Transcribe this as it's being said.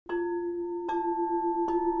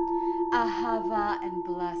Ahava and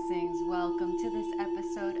blessings. Welcome to this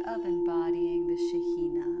episode of Embodying the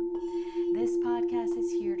Shekinah. This podcast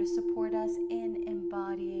is here to support us in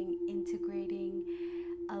embodying, integrating,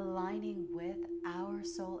 aligning with our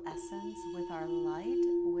soul essence, with our light,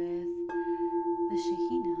 with the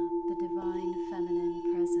Shekinah, the divine feminine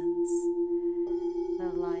presence, the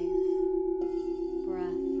life,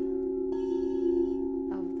 breath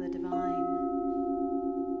of the divine.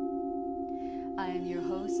 I am your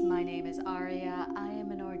host. My name is Aurea. I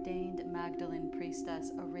am an ordained Magdalene priestess,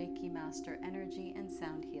 a Reiki master, energy and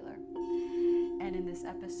sound healer. And in this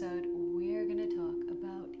episode, we're going to talk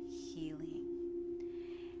about healing.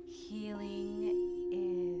 Healing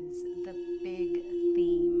is the big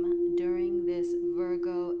theme during this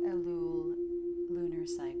Virgo Elul lunar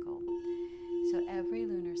cycle. So every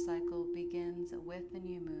lunar cycle begins with the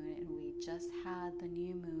new moon, and we just had the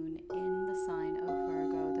new moon in the sign of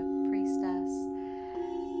Virgo, the priestess,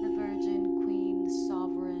 the virgin, queen,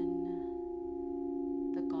 sovereign,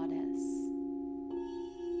 the goddess.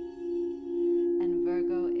 And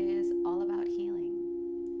Virgo is all about healing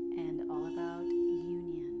and all about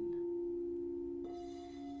union,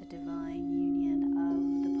 the divine union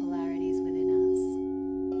of the polarities within us.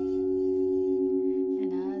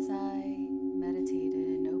 And as I meditated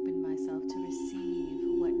and opened myself to receive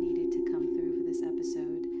what needed to come through for this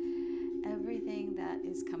episode, everything that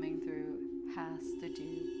is coming through has to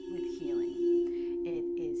do with healing. It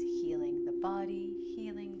is healing the body,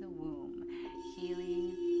 healing the womb,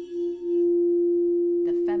 healing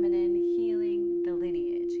the feminine, healing the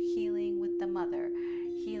lineage, healing with the mother,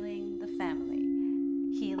 healing the family,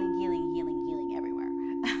 healing everywhere.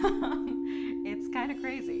 It's kind of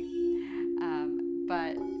crazy,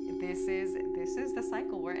 but this is the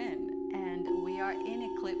cycle we're in, and we are in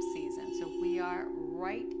eclipse season, so we are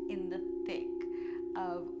right in the thick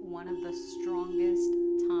of one of the strongest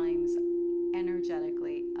times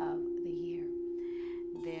energetically of the year.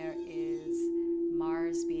 There is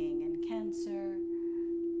Mars being in Cancer,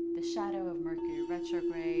 the shadow of Mercury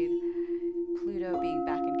retrograde, Pluto being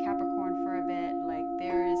back in Capricorn for a bit. Like,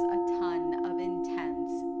 there is a ton of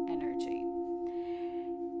intense energy.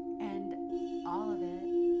 And all of it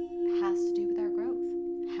has to do with our growth,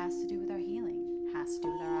 has to do with our healing, has to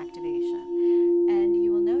do with our activation. And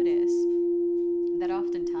you will notice that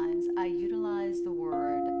oftentimes I utilize the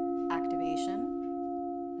word activation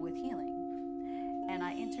with healing, and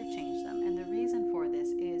I interchange them. And the reason for this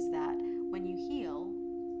is that when you heal,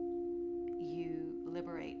 you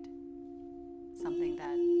liberate something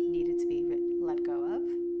that needed to be let go of.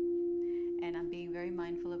 And I'm being very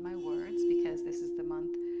mindful of my words, because this is the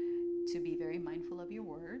month to be very mindful of your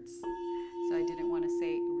words. So I didn't want to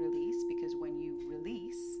say release, because when you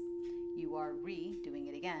release, you are doing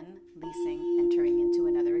it again, leasing, entering into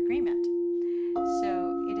another agreement.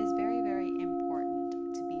 So it is very, very important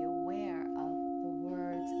to be aware of the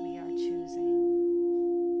words we are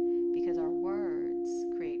choosing, because our words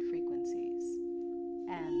create frequencies.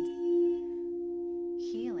 And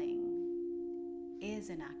healing is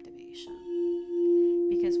an activation,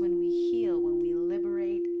 because when we heal, when we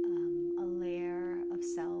liberate a layer of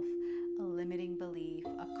self, a limiting belief,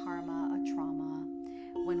 a karma, a trauma,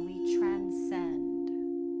 when we transcend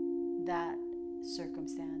that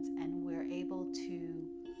circumstance and we're able to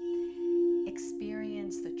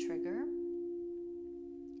experience the trigger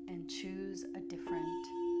and choose a different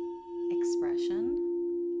expression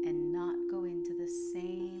and not go into the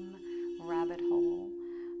same rabbit hole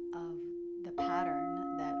of the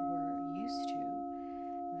pattern that we're used to,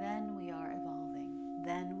 then we are evolving,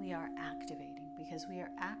 then we are activating, because we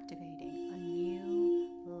are activating a new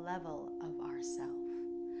level of ourself.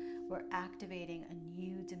 We're activating a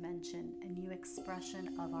new dimension, a new expression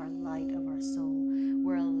of our light, of our soul.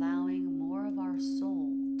 We're allowing more of our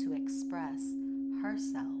soul to express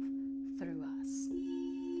herself through us.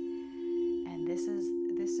 And this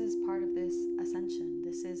is part of this ascension.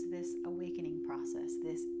 This is this awakening process.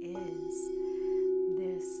 This is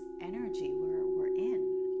this energy we're in,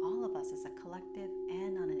 all of us as a collective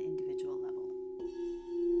and on an individual level.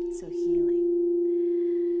 So healing.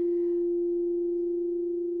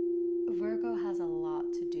 Virgo has a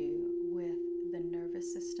lot to do with the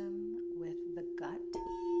nervous system, with the gut,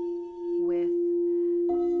 with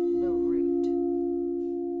the root.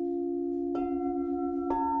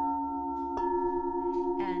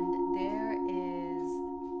 And there is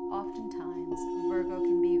oftentimes Virgo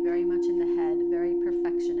can be very much in the head, very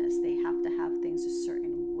perfectionist. They have to have things a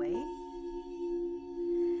certain way.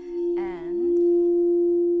 And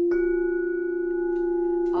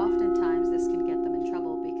oftentimes this can get them in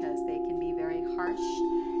trouble, because they can be very harsh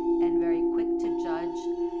and very quick to judge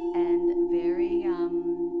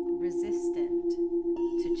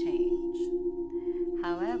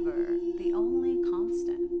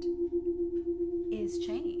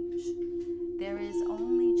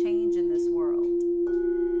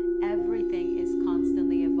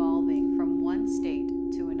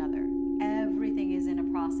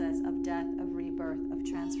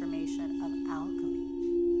transformation of alchemy.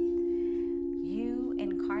 You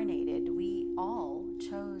incarnated, we all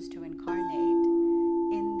chose to incarnate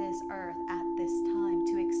in this earth at this time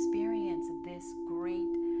to experience this great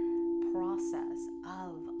process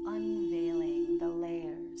of unveiling the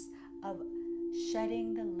layers, of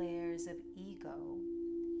shedding the layers of ego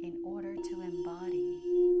in order to embody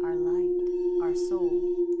our light, our soul,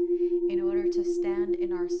 in order to stand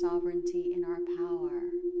in our sovereignty, in our power,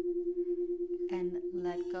 and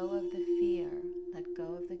let go of the fear, let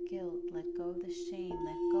go of the guilt, let go of the shame,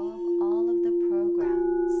 let go of all of the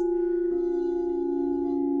programs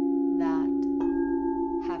that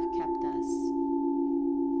have kept us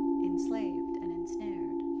enslaved and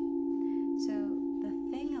ensnared. So the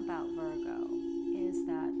thing about Virgo is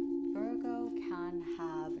that Virgo can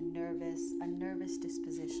have a nervous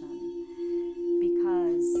disposition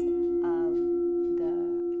because of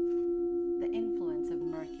the influence of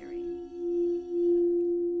Mercury.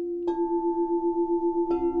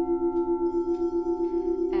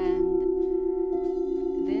 And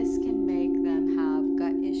this can make them have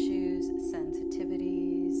gut issues,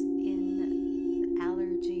 sensitivities,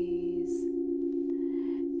 allergies.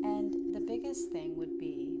 And the biggest thing would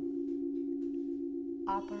be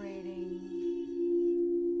operating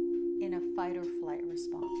in a fight or flight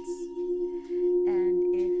response.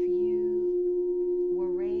 And if you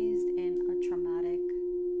were raised in a traumatic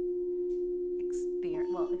experience,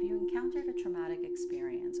 well, if you encountered a traumatic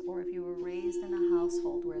experience, or if you were raised in a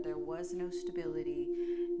household where there was no stability,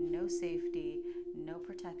 no safety, no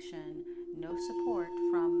protection, no support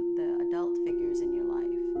from the adult figures in your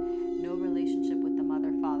life, no relationship with the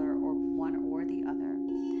mother, father, or one or the other,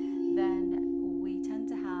 then we tend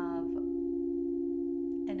to have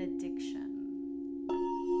an addiction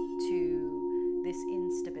to this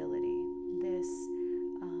instability, this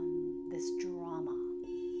drama,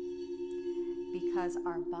 because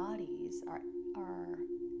our bodies, our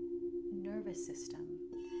nervous system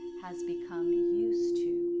has become used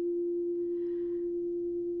to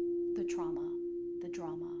the trauma, the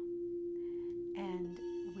drama, and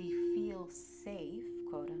we feel safe,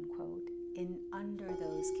 quote unquote, under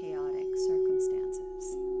those chaotic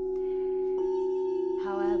circumstances.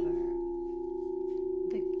 However,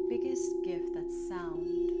 the biggest gift that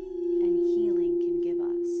sound and healing can give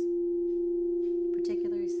us,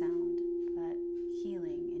 particularly sound, but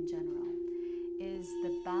healing in general, is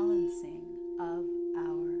the balancing of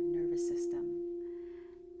our nervous system,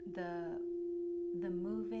 the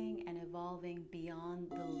moving and evolving beyond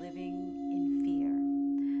the living in fear,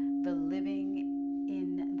 the living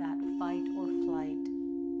in that fight or flight,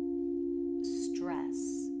 stress,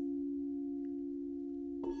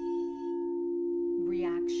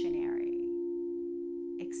 reactionary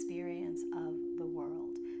experience of the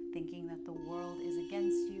world, thinking that the world is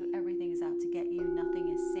against you, everything is out to get you, nothing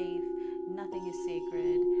is safe, nothing is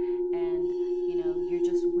sacred, and you're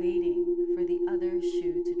just waiting for the other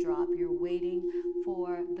shoe to drop, you're waiting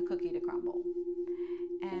for the cookie to crumble.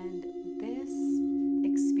 And this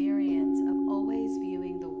experience of always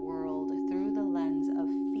viewing the world through the lens of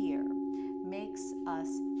fear makes us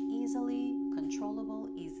easily controllable,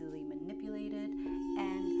 easily manipulated,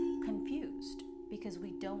 and confused, because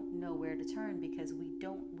we don't know where to turn, because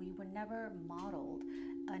we were never modeled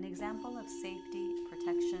an example of safety,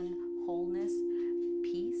 protection, wholeness,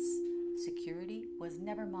 peace, security was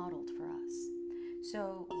never modeled for us.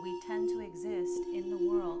 So we tend to exist in the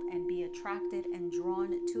world and be attracted and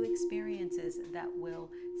drawn to experiences that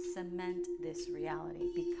will cement this reality,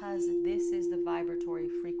 because this is the vibratory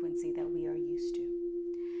frequency that we are used to.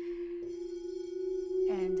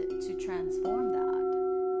 And to transform that,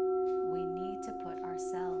 we need to put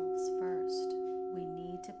ourselves first. We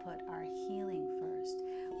need to put our healing first.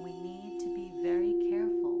 We need to be very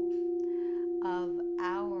careful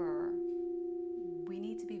we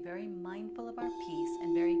need to be very mindful of our peace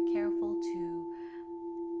and very careful to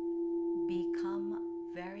become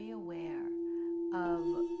very aware of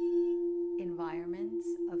environments,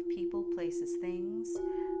 of people, places, things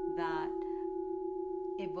that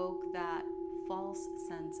evoke that false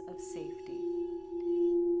sense of safety.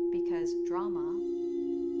 Because drama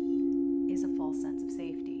is a false sense of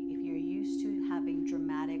safety. If you're used to having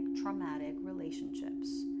dramatic, traumatic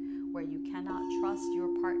relationships where you cannot trust your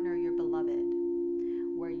partner, your beloved,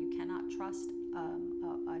 where you cannot trust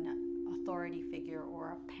an authority figure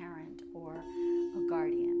or a parent or a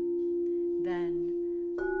guardian, then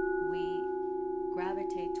we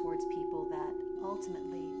gravitate towards people that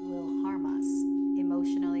ultimately will harm us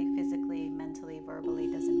emotionally, physically, mentally, verbally,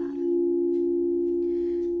 doesn't matter.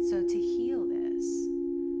 So to heal this,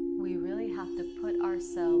 we really have to put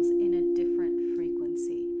ourselves in a different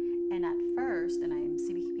frequency. And at first, and I am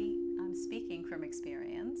speaking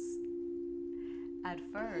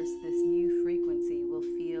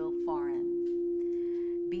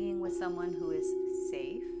someone who is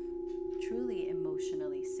safe, truly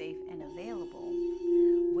emotionally safe and available,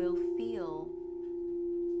 will feel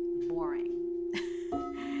boring.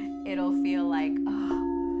 It'll feel like,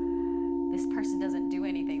 oh, this person doesn't do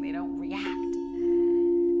anything, they don't react.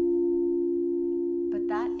 But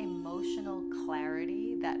that emotional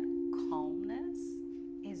clarity, that calmness,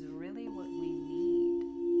 is really what we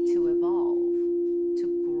need to evolve, to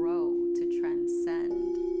grow, to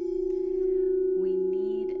transcend. We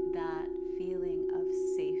need that feeling of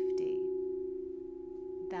safety,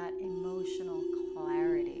 that emotional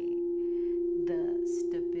clarity, the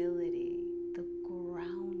stability, the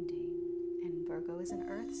grounding. And Virgo is an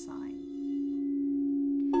earth sign.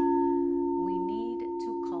 We need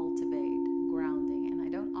to cultivate grounding. And I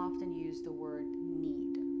don't often use the word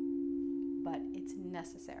need, but it's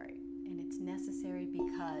necessary. And it's necessary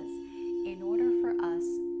because in order for us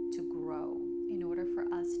to grow, in order for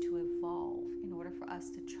us to evolve, in order for us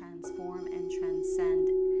to transform and transcend,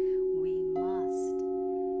 we must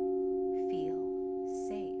feel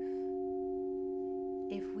safe.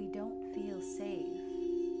 If we don't feel safe,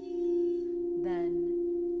 then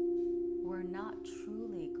we're not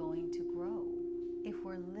truly going to grow. If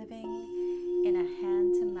we're living in a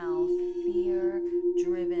hand-to-mouth,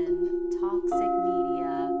 fear-driven, toxic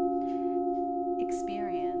media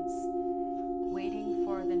experience, waiting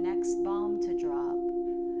for the next bomb to drop,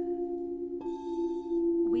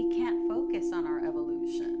 we can't focus on our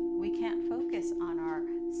evolution. We can't focus on our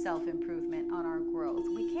self-improvement, on our growth.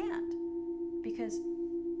 We can't, because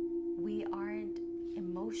we aren't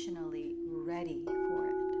emotionally ready for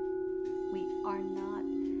it. We are not.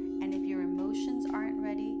 And if your emotions aren't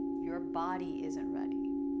ready, your body isn't ready.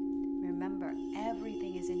 Remember,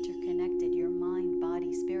 everything is interconnected. Your mind,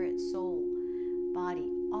 body, spirit, soul, body,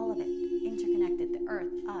 all of it interconnected. The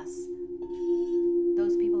earth, us,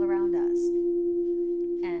 those people around us.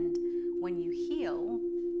 And when you heal,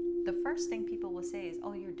 the first thing people will say is,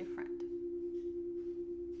 oh, you're different.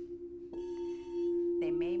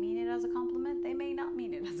 They may mean it as a compliment. They may not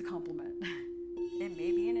mean it as a compliment. It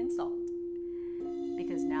may be an insult.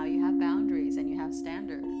 Because now you have boundaries and you have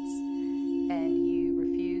standards. And you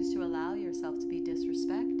refuse to allow yourself to be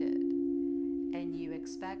disrespected. And you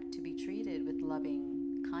expect to be treated with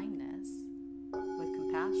loving kindness, with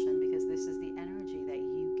compassion, because this is the energy that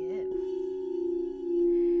you give.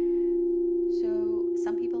 So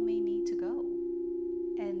some people may need to go.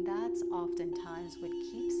 And that's oftentimes what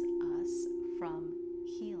keeps us from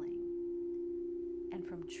healing and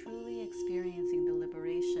from truly experiencing the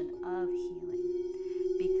liberation of healing,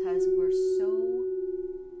 because we're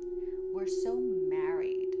so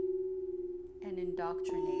married and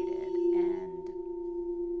indoctrinated, and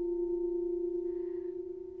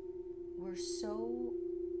we're so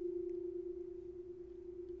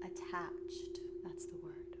attached. That's the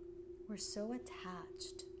word. We're so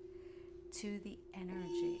attached to the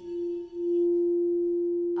energy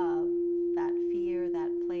of that fear,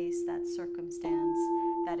 that place, that circumstance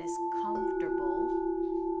that is comfortable,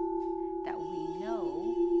 that we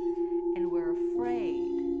know, and we're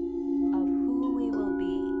afraid of who we will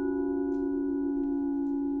be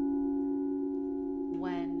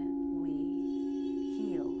when we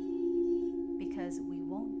heal, because we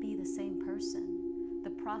won't be the same person. The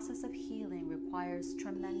process of healing requires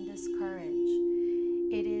tremendous courage.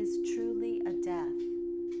 It is truly a death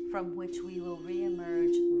from which we will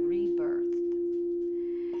reemerge rebirthed.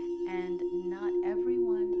 And not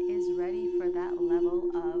everyone is ready for that level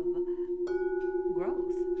of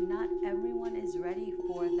growth. Not everyone is ready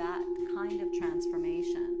for that kind of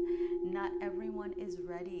transformation. Not everyone is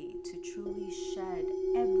ready to truly shed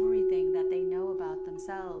everything that they know about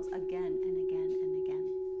themselves again and again and again.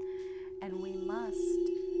 And we must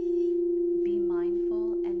be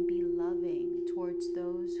mindful and be loving towards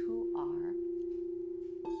those who are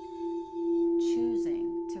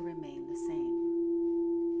choosing to remain the same.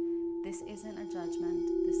 This isn't a judgment.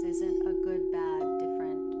 This isn't a good, bad,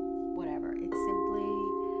 different, whatever. It simply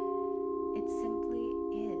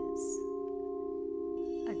is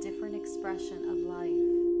a different expression of life,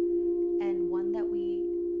 and one that we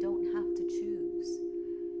don't have to choose.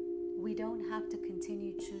 We don't have to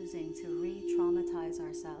continue choosing to re-traumatize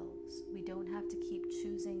ourselves. We don't have to keep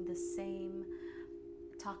choosing the same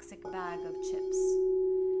toxic bag of chips.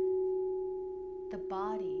 The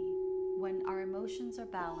body, when our emotions are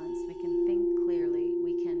balanced, we can think clearly,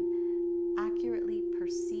 we can accurately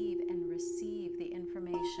perceive and receive the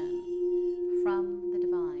information from the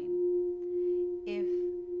divine. If,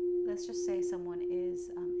 let's just say someone is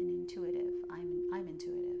an intuitive, I'm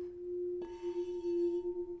intuitive.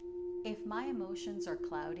 If my emotions are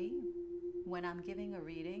cloudy when I'm giving a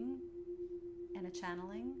reading and a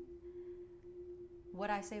channeling, what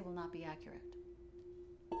I say will not be accurate.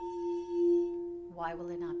 Why will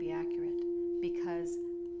it not be accurate? Because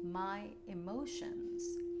my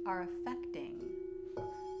emotions are affecting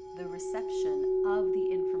the reception of the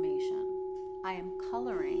information. I am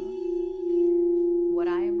coloring what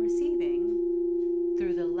I am receiving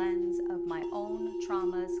through the lens of my own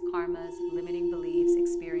traumas, karmas, limiting beliefs,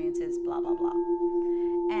 experiences, blah, blah, blah.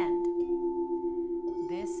 And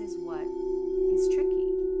this is what is tricky,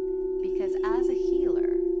 because as a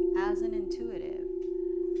healer, as an intuitive,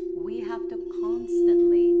 we have to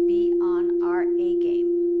constantly be on our A game.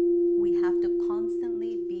 We have to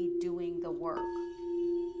constantly be doing the work.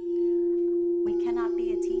 We cannot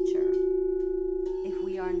be a teacher if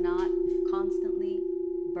we are not constantly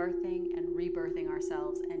birthing and rebirthing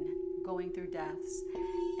ourselves and going through deaths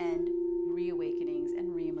and reawakenings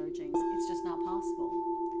and reemergings. It's just not possible.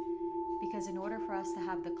 Because in order for us to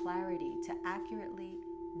have the clarity to accurately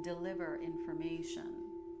deliver information,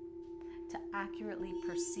 to accurately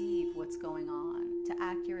perceive what's going on, to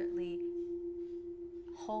accurately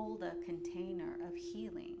hold a container of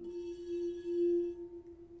healing,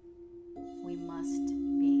 we must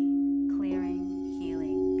be clearing,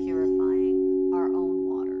 healing, purifying our own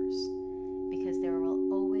waters, because there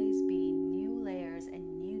will always be new layers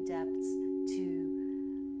and new depths to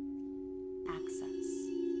access.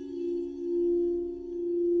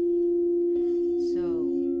 So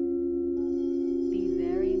be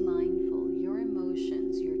very mindful. Your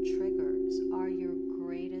emotions, your triggers are your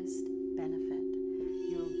greatest benefit,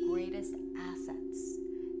 your greatest assets.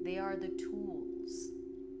 They are the tools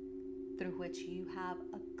through which you have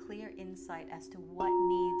a clear insight as to what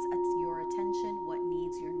needs your attention, what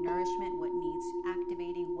needs your nourishment, what needs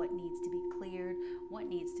activating, what needs to be cleared, what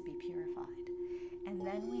needs to be purified. And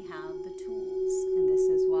then we have the tools. And this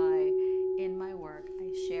is why in my work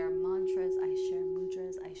I share mantras, I share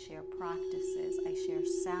mudras, I share practices, I share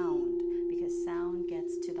sound, because sound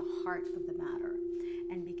gets to the heart of the matter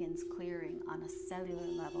and begins clearing on a cellular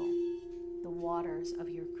level the waters of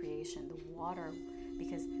your creation, the water,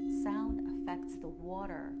 because sound affects the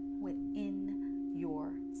water within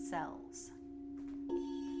your cells.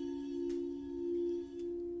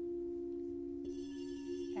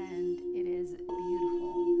 And it is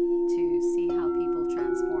beautiful to see how people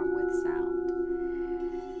transform with sound.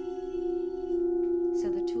 So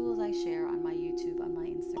the tools I share on my YouTube, on my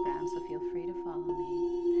Instagram, so feel free to follow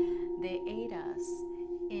me, they aid us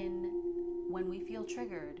in, when we feel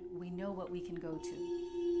triggered, we know what we can go to.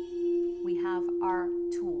 We have our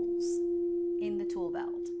tools in the tool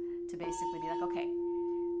belt to basically be like, okay,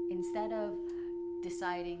 instead of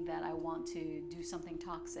deciding that I want to do something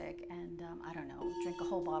toxic and, I don't know, drink a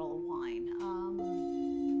whole bottle of wine,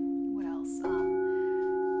 what else?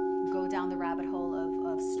 Go down the rabbit hole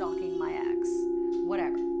of stalking my ex,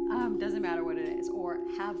 whatever, doesn't matter what it is, or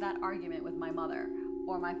have that argument with my mother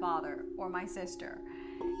or my father or my sister.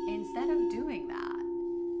 Instead of doing that,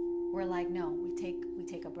 we're like, no, we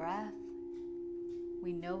take a breath,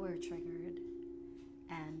 we know we're triggered,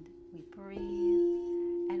 and we breathe,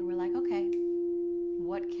 and we're like, okay,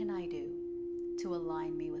 what can I do to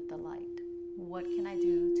align me with the light? What can I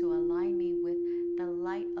do to align me with the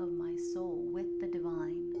light of my soul, with the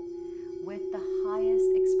divine, with the highest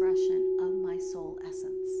expression of my soul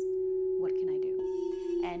essence? What can I do?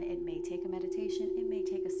 And it may take a meditation, it may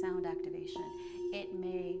take a sound activation, it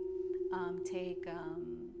may take,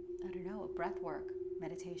 I don't know, a breath work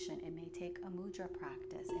meditation, it may take a mudra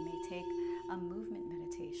practice, it may take a movement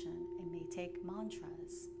meditation, it may take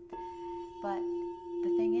mantras. But the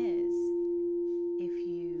thing is, if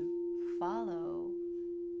you follow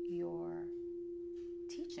your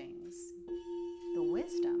teachings, the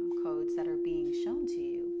wisdom codes that are being shown to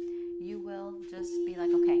you, you will just be like,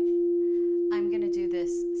 okay, I'm going to do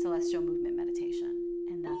this celestial movement meditation,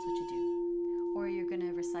 and that's what you do. Or you're going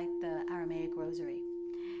to recite the Aramaic rosary,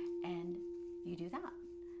 and you do that.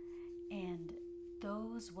 And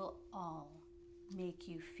those will all make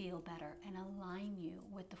you feel better and align you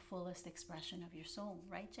with the fullest expression of your soul.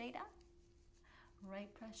 Right, Jada?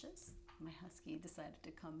 Right, Precious? My husky decided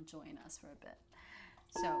to come join us for a bit.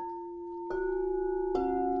 So,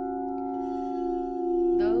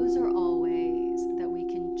 those are all ways that we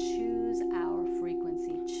can choose our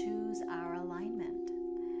frequency, choose our alignment,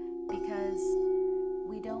 because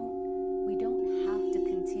we don't have to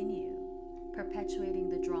continue perpetuating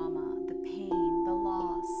the drama, the pain, the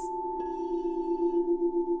loss.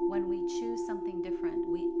 When we choose something different,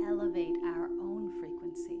 we elevate our own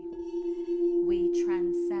frequency. We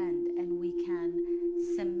transcend, and we can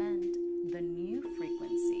cement the new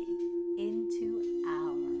frequency into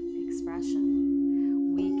our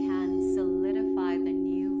expression. We can solidify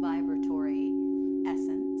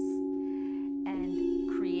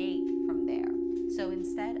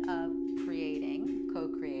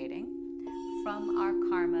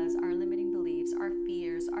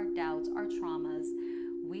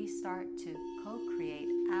co-create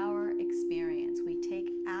our experience. We take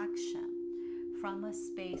action from a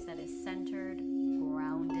space that is centered,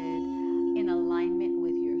 grounded, in alignment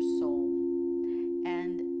with your soul.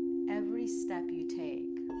 And every step you take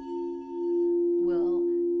will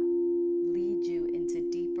lead you into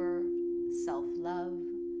deeper self-love,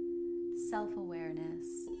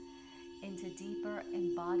 self-awareness, into deeper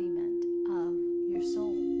embodiment of your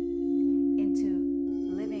soul,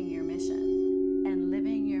 into living your mission. And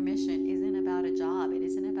living your mission isn't about a job. It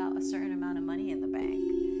isn't about a certain amount of money in the bank.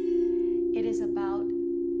 It is about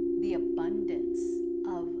the abundance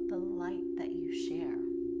of the light that you share,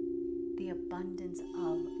 the abundance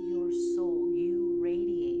of your soul, you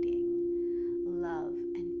radiating love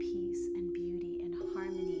and peace and beauty and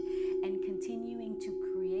harmony, and continuing to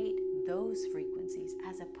create those frequencies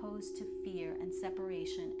as opposed to fear and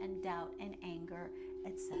separation and doubt and anger,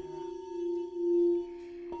 etc.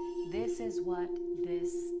 This is what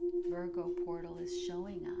this Virgo portal is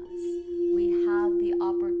showing us. We have the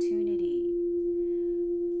opportunity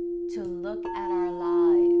to look at our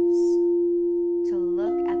lives, to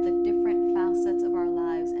look at the different facets of our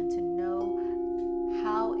lives, and to know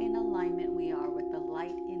how in alignment we are with the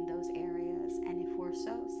light in those areas. And if we're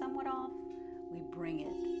somewhat off, we bring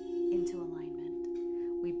it into alignment.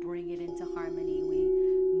 We bring it into harmony. We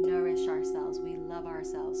nourish ourselves. We love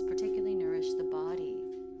ourselves, particularly nourish the body.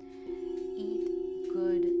 Eat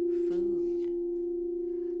good food.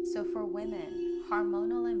 So for women,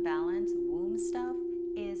 hormonal imbalance, womb stuff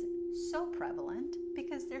is so prevalent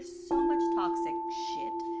because there's so much toxic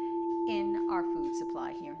shit in our food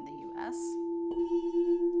supply here in the US.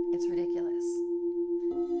 It's ridiculous.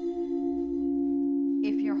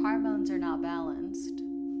 If your hormones are not balanced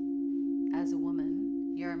as a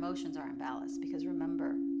woman, your emotions are imbalanced, because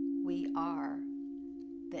remember, we are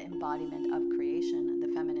the embodiment of creation. The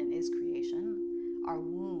feminine is creation. Our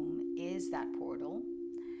womb is that portal.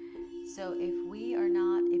 So if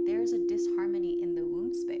there's a disharmony in the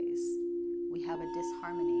womb space, we have a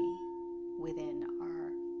disharmony within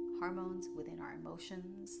our hormones, within our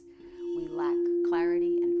emotions. We lack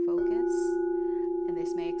clarity and focus, and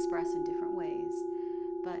this may express in different ways.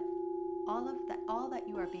 But all that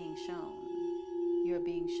you are being shown, you're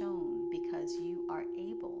being shown because you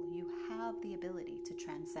have the ability to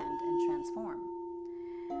transcend and transform.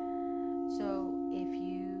 So if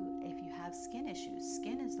you have skin issues,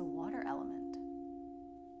 skin is the water element.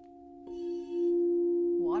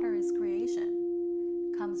 Water is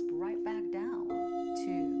creation. Comes right back down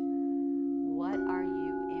to what are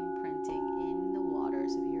you imprinting in the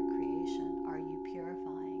waters of your creation? Are you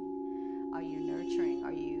purifying? Are you nurturing?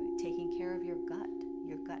 Are you taking care of your gut?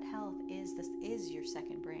 Your gut health is your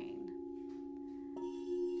second brain.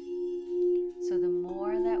 So the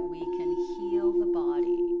more that we can heal the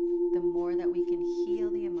body, the more that we can heal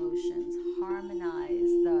the emotions,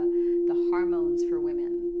 harmonize the hormones for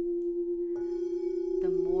women, the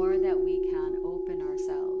more that we can open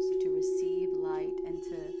ourselves to receive light and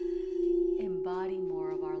to embody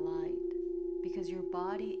more of our light. Because your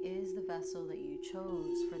body is the vessel that you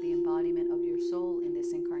chose for the embodiment of your soul in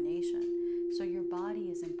this incarnation. So your body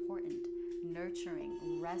is important. Nurturing,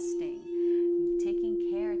 resting, taking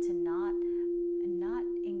care to not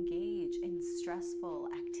engage in stressful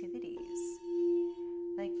activities.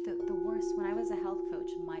 Like the worst, when I was a health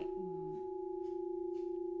coach,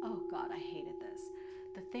 oh God, I hated this.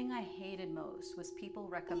 The thing I hated most was people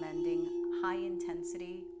recommending high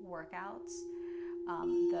intensity workouts,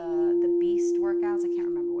 the beast workouts, I can't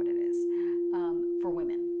remember what it is, for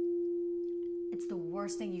women. It's the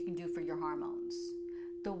worst thing you can do for your hormones.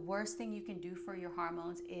 The worst thing you can do for your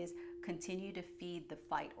hormones is continue to feed the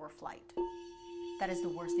fight or flight. That is the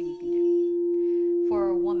worst thing you can do. For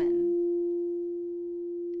a woman,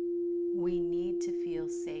 we need to feel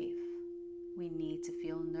safe. We need to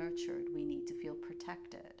feel nurtured. We need to feel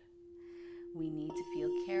protected. We need to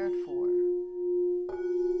feel cared for.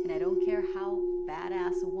 And I don't care how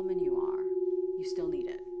badass a woman you are, you still need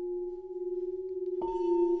it.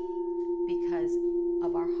 Because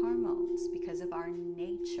of our hormones, because of our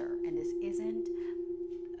nature. And this isn't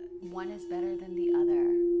one is better than the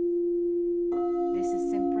other. This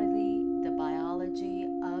is simply the biology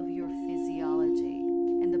of your physiology.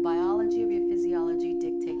 And the biology of your physiology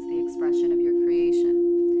dictates the expression of your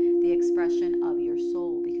creation, the expression of your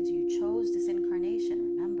soul, because you chose this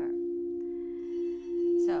incarnation, remember.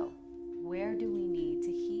 So, where do we need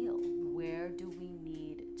to heal? Where do we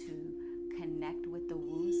need to connect with the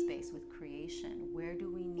womb space, with creation? Where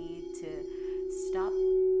do we need to stop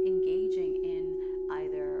engaging in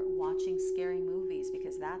either watching scary movies,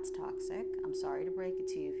 because that's toxic. I'm sorry to break it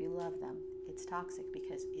to you. toxic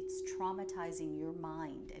because it's traumatizing your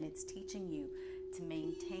mind, and it's teaching you to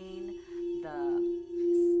maintain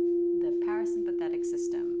the parasympathetic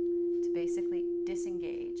system, to basically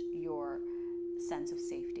disengage your sense of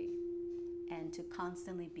safety and to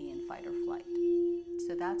constantly be in fight or flight.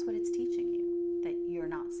 So that's what it's teaching you, that you're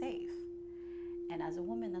not safe. And as a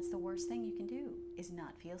woman, that's the worst thing you can do, is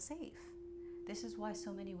not feel safe. This is why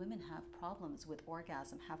so many women have problems with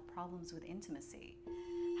orgasm, have problems with intimacy,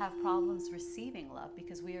 have problems receiving love,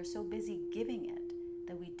 because we are so busy giving it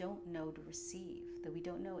that we don't know to receive, that we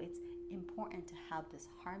don't know it's important to have this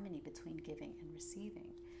harmony between giving and receiving,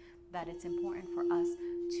 that it's important for us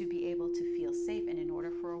to be able to feel safe. And in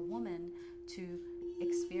order for a woman to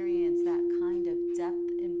experience that kind of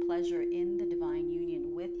depth and pleasure in the divine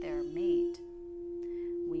union with their mate,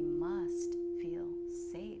 we must feel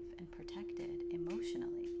safe and protected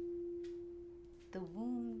emotionally. The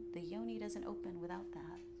womb, the yoni doesn't open without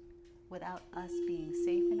that. Without us being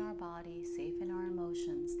safe in our body, safe in our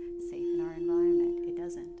emotions, safe in our environment, it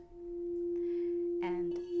doesn't.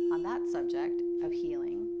 And on that subject of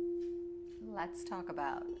healing, let's talk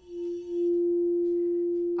about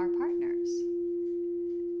our partners.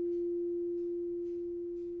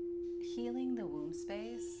 Healing the womb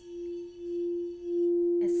space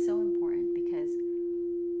is so important because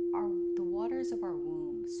the waters of our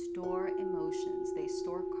womb store emotions, they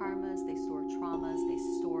store karmas, they store traumas, they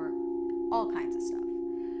store all kinds of stuff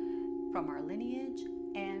from our lineage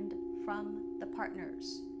and from the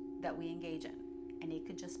partners that we engage in. And it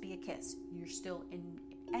could just be a kiss. You're still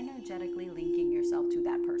energetically linking yourself to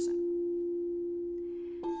that person.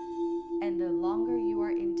 And the longer you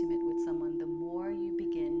are intimate with someone, the more you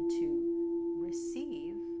begin to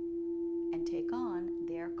receive and take on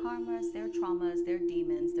their karmas, their traumas, their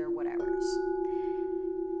demons, their whatevers.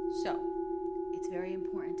 So it's very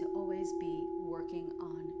important to always be working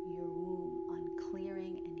on your womb, on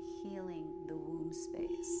clearing and healing the womb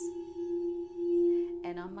space.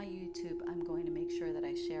 And on my YouTube, I'm going to make sure that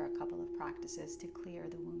I share a couple of practices to clear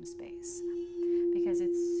the womb space, because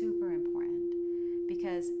it's super important.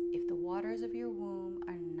 Because if the waters of your womb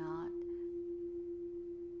are not,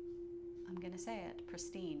 I'm going to say it,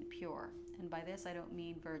 pristine, pure, and by this I don't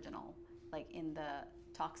mean virginal, like in the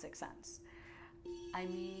toxic sense. I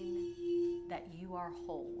mean that you are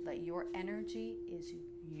whole, that your energy is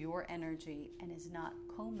your energy and is not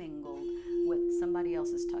commingled with somebody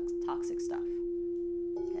else's toxic stuff.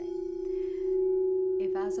 Okay.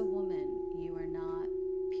 If as a woman you are not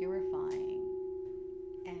purifying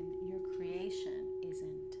and your creation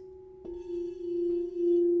isn't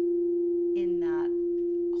in that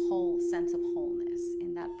whole sense of wholeness,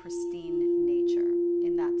 in that pristine nature,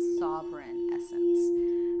 in that sovereign essence,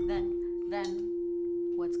 then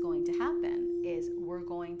what's going to happen is we're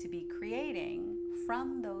going to be creating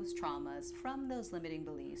from those traumas, from those limiting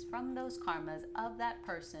beliefs, from those karmas of that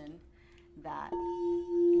person that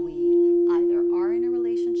we either are in a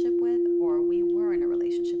relationship with or we were in a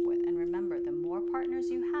relationship with. And remember, the more partners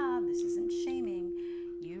you have, this isn't shaming,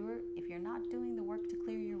 if you're not doing the work to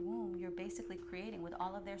clear your womb, you're basically creating with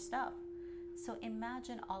all of their stuff. So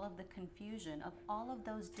imagine all of the confusion of all of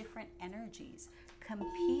those different energies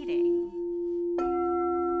competing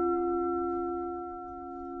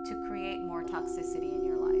to create more toxicity in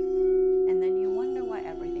your life. And then you wonder why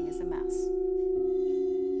everything is a mess.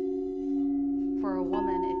 For a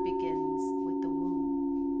woman, it begins with the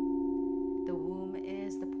womb. The womb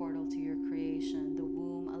is the portal to your creation. The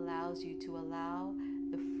womb allows you to allow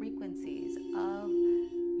the frequencies of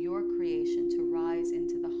your creation to rise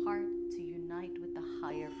into the heart, to unite with the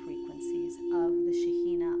higher frequencies of the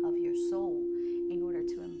Shekinah of your soul in order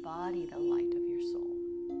to embody the light of your soul.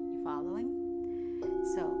 You following?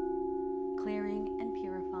 So, clearing and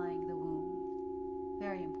purifying the womb,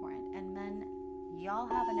 very important. And men, y'all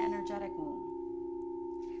have an energetic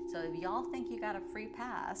womb. So if y'all think you got a free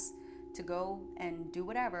pass to go and do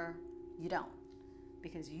whatever, you don't.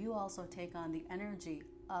 Because you also take on the energy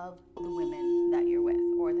of the women that you're with,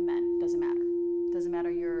 or the men, doesn't matter. Doesn't matter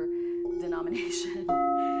your denomination.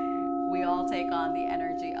 We all take on the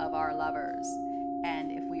energy of our lovers.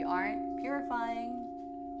 And if we aren't purifying,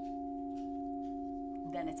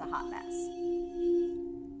 then it's a hot mess.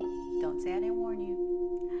 Don't say I didn't warn you.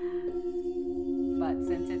 But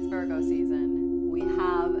since it's Virgo season, we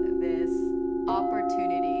have this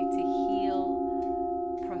opportunity to heal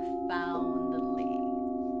profoundly.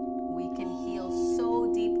 We can heal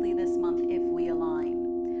so deeply this month if we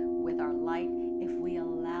align with our light, if we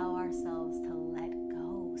allow ourselves to let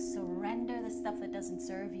go. Surrender the stuff that doesn't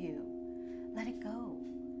serve you. Let it go.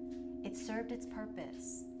 It served its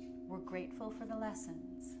purpose. We're grateful for the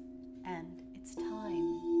lessons, and it's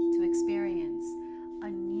time to experience a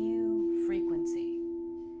new frequency.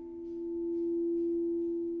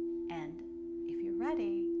 And if you're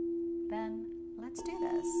ready, then let's do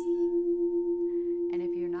this. And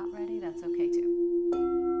if you're not ready, that's okay too.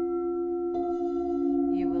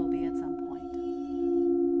 You will be at some point.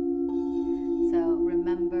 So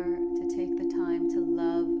remember to take the time to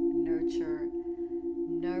love, nurture,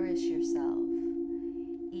 nourish yourself.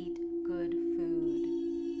 Eat good food,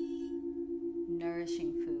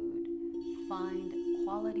 nourishing food. Find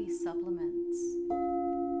quality supplements.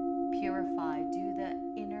 Purify. Do the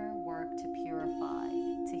inner work to purify,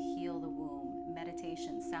 to heal the womb.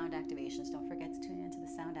 Meditation, sound activations. Don't forget to tune into the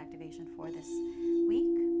sound activation for this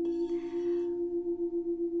week.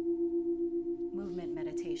 Movement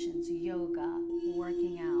meditations, yoga,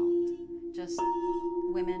 working out. Just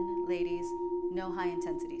women, ladies, no high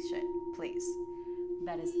intensity shit, please.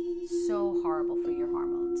 That is so horrible for your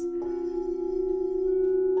hormones.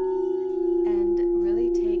 And really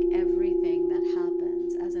take everything that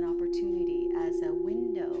happens as an opportunity, as a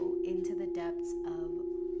window into the depths of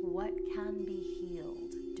what can be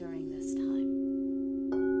healed during this time.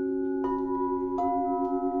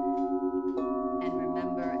 And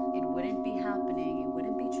remember, it wouldn't be happening, it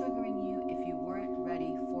wouldn't be triggering you if you weren't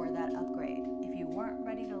ready for that upgrade. If you weren't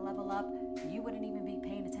ready to level up, you wouldn't even be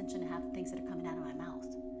paying attention to half the things that are coming out of my mouth.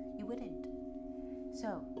 You wouldn't.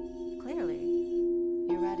 So, clearly,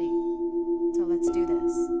 you're ready. So let's do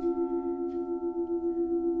this.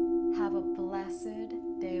 Have a blessed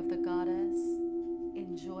day of the goddess.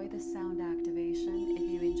 Enjoy the sound activation. If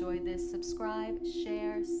you enjoyed this, subscribe,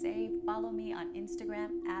 share, save, follow me on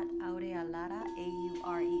Instagram at Aurea Lara,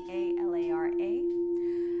 AUREALARA.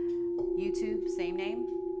 YouTube, same name,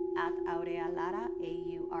 at Aurea Lara,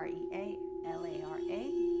 AUREALARA.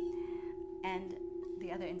 And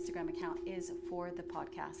the other Instagram account is for the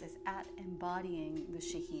podcast, is at Embodying the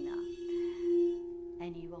Shekinah.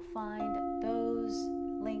 And you will find those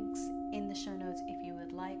links in the show notes.